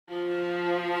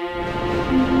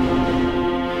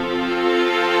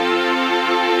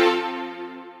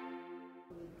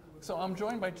I'm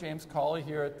joined by James Cawley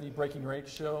here at the Breaking Rates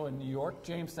Show in New York.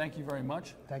 James, thank you very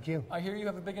much. Thank you. I hear you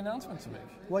have a big announcement to make.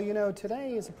 Well, you know,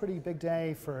 today is a pretty big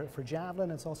day for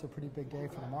Javelin. It's also a pretty big day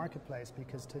for the marketplace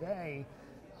because today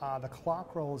the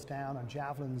clock rolls down on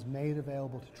Javelin's made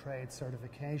available to trade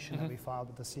certification that we filed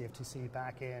with the CFTC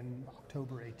back in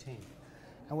October 18th.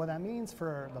 And what that means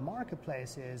for the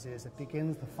marketplace is it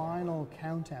begins the final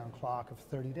countdown clock of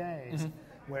 30 days,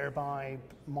 whereby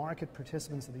market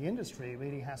participants of the industry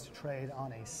really has to trade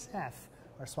on a SEF,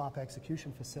 or swap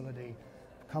execution facility,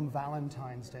 come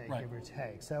Valentine's Day, give or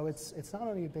take. So it's not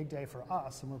only a big day for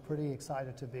us, and we're pretty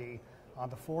excited to be on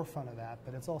the forefront of that,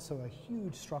 but it's also a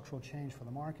huge structural change for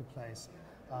the marketplace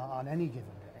on any given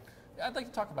day. I'd like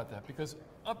to talk about that because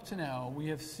up to now we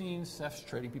have seen SEFs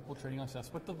trading, people trading on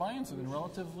SEFs, but the volumes have been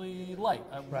relatively light.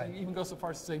 I even go so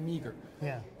far as to say meager.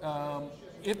 Yeah.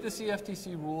 If the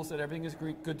CFTC rules that everything is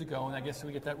good to go, and I guess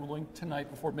we get that ruling tonight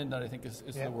before midnight, I think is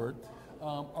the word,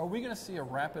 are we going to see a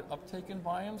rapid uptake in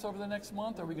volumes over the next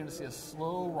month? Are we going to see a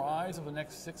slow rise over the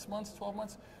next 6 months, 12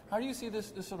 months? How do you see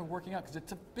this sort of working out? Because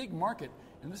it's a big market,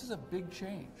 and this is a big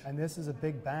change. And this is a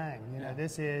big bang. You know,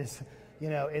 this is... You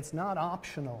know, it's not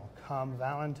optional come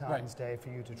Valentine's Day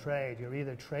for you to trade. You're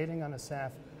either trading on a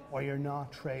SEF or you're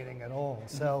not trading at all.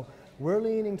 So we're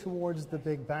leaning towards the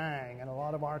big bang, and a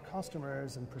lot of our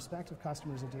customers and prospective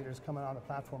customers and dealers coming on the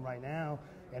platform right now,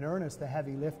 in earnest, the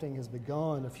heavy lifting has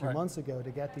begun a few months ago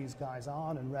to get these guys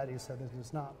on and ready so that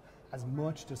there's not as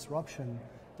much disruption.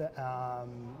 That,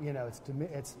 you know,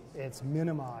 it's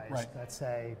minimized, let's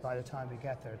say, by the time we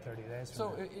get there 30 days from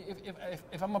now. So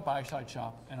if I'm a buy-side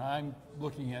shop and I'm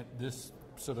looking at this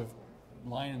sort of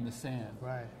line in the sand,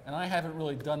 and I haven't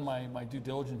really done my due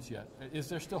diligence yet, is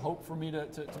there still hope for me to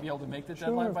be able to make the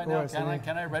deadline by now?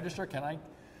 Can I register?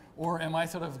 Or am I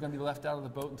sort of going to be left out of the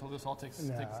boat until this all takes?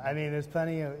 No, I mean, there's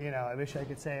plenty of, you know, I wish I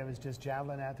could say it was just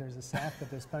Javelin out there as a SEF, but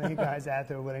there's plenty of guys out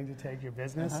there willing to take your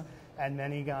business, and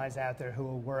many guys out there who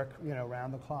will work, you know,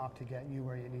 around the clock to get you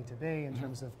where you need to be in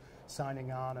terms of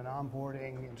signing on and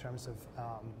onboarding, in terms of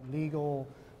legal,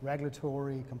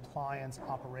 regulatory, compliance,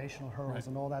 operational hurdles,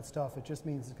 and all that stuff. It just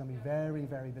means it's going to be very,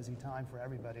 very busy time for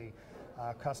everybody,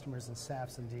 customers and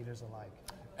SEFs and dealers alike.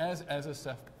 As a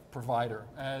SEF provider,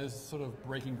 as sort of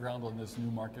breaking ground on this new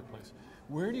marketplace,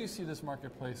 where do you see this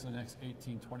marketplace in the next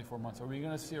 18, 24 months? Are we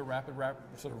going to see a rapid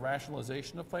sort of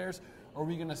rationalization of players? Or are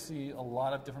we going to see a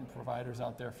lot of different providers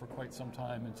out there for quite some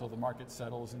time until the market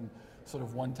settles and sort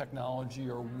of one technology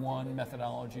or one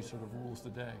methodology sort of rules the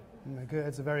day?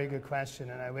 It's a very good question,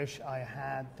 and I wish I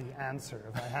had the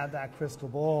answer. If I had that crystal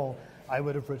ball, I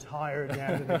would have retired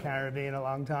down to the Caribbean a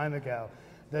long time ago.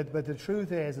 But the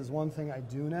truth is one thing I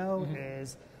do know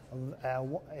is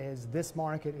this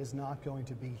market is not going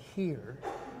to be here.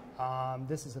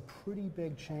 This is a pretty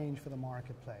big change for the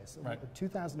marketplace.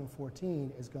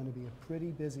 2014 is going to be a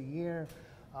pretty busy year.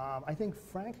 I think,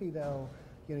 frankly, though,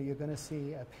 you know, you're going to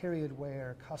see a period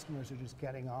where customers are just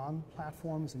getting on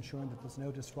platforms, ensuring that there's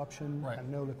no disruption and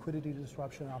no liquidity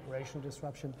disruption, operational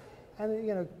disruption. And,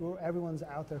 you know, everyone's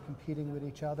out there competing with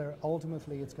each other.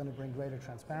 Ultimately, it's going to bring greater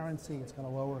transparency. It's going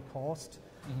to lower cost.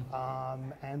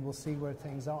 And we'll see where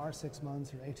things are 6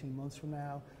 months or 18 months from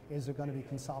now. Is there going to be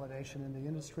consolidation in the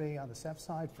industry on the SEF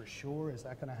side? For sure. Is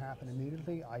that going to happen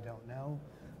immediately? I don't know.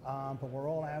 But we're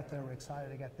all out there. We're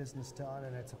excited to get business done,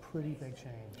 and it's a pretty big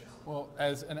change. Well,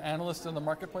 as an analyst in the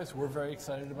marketplace, we're very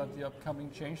excited about the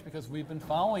upcoming change because we've been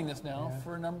following this now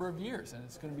for a number of years, and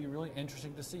it's going to be really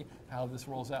interesting to see how this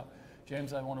rolls out.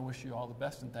 James, I want to wish you all the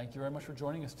best, and thank you very much for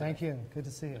joining us today. Thank you. Good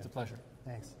to see you. It's a pleasure.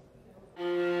 Thanks.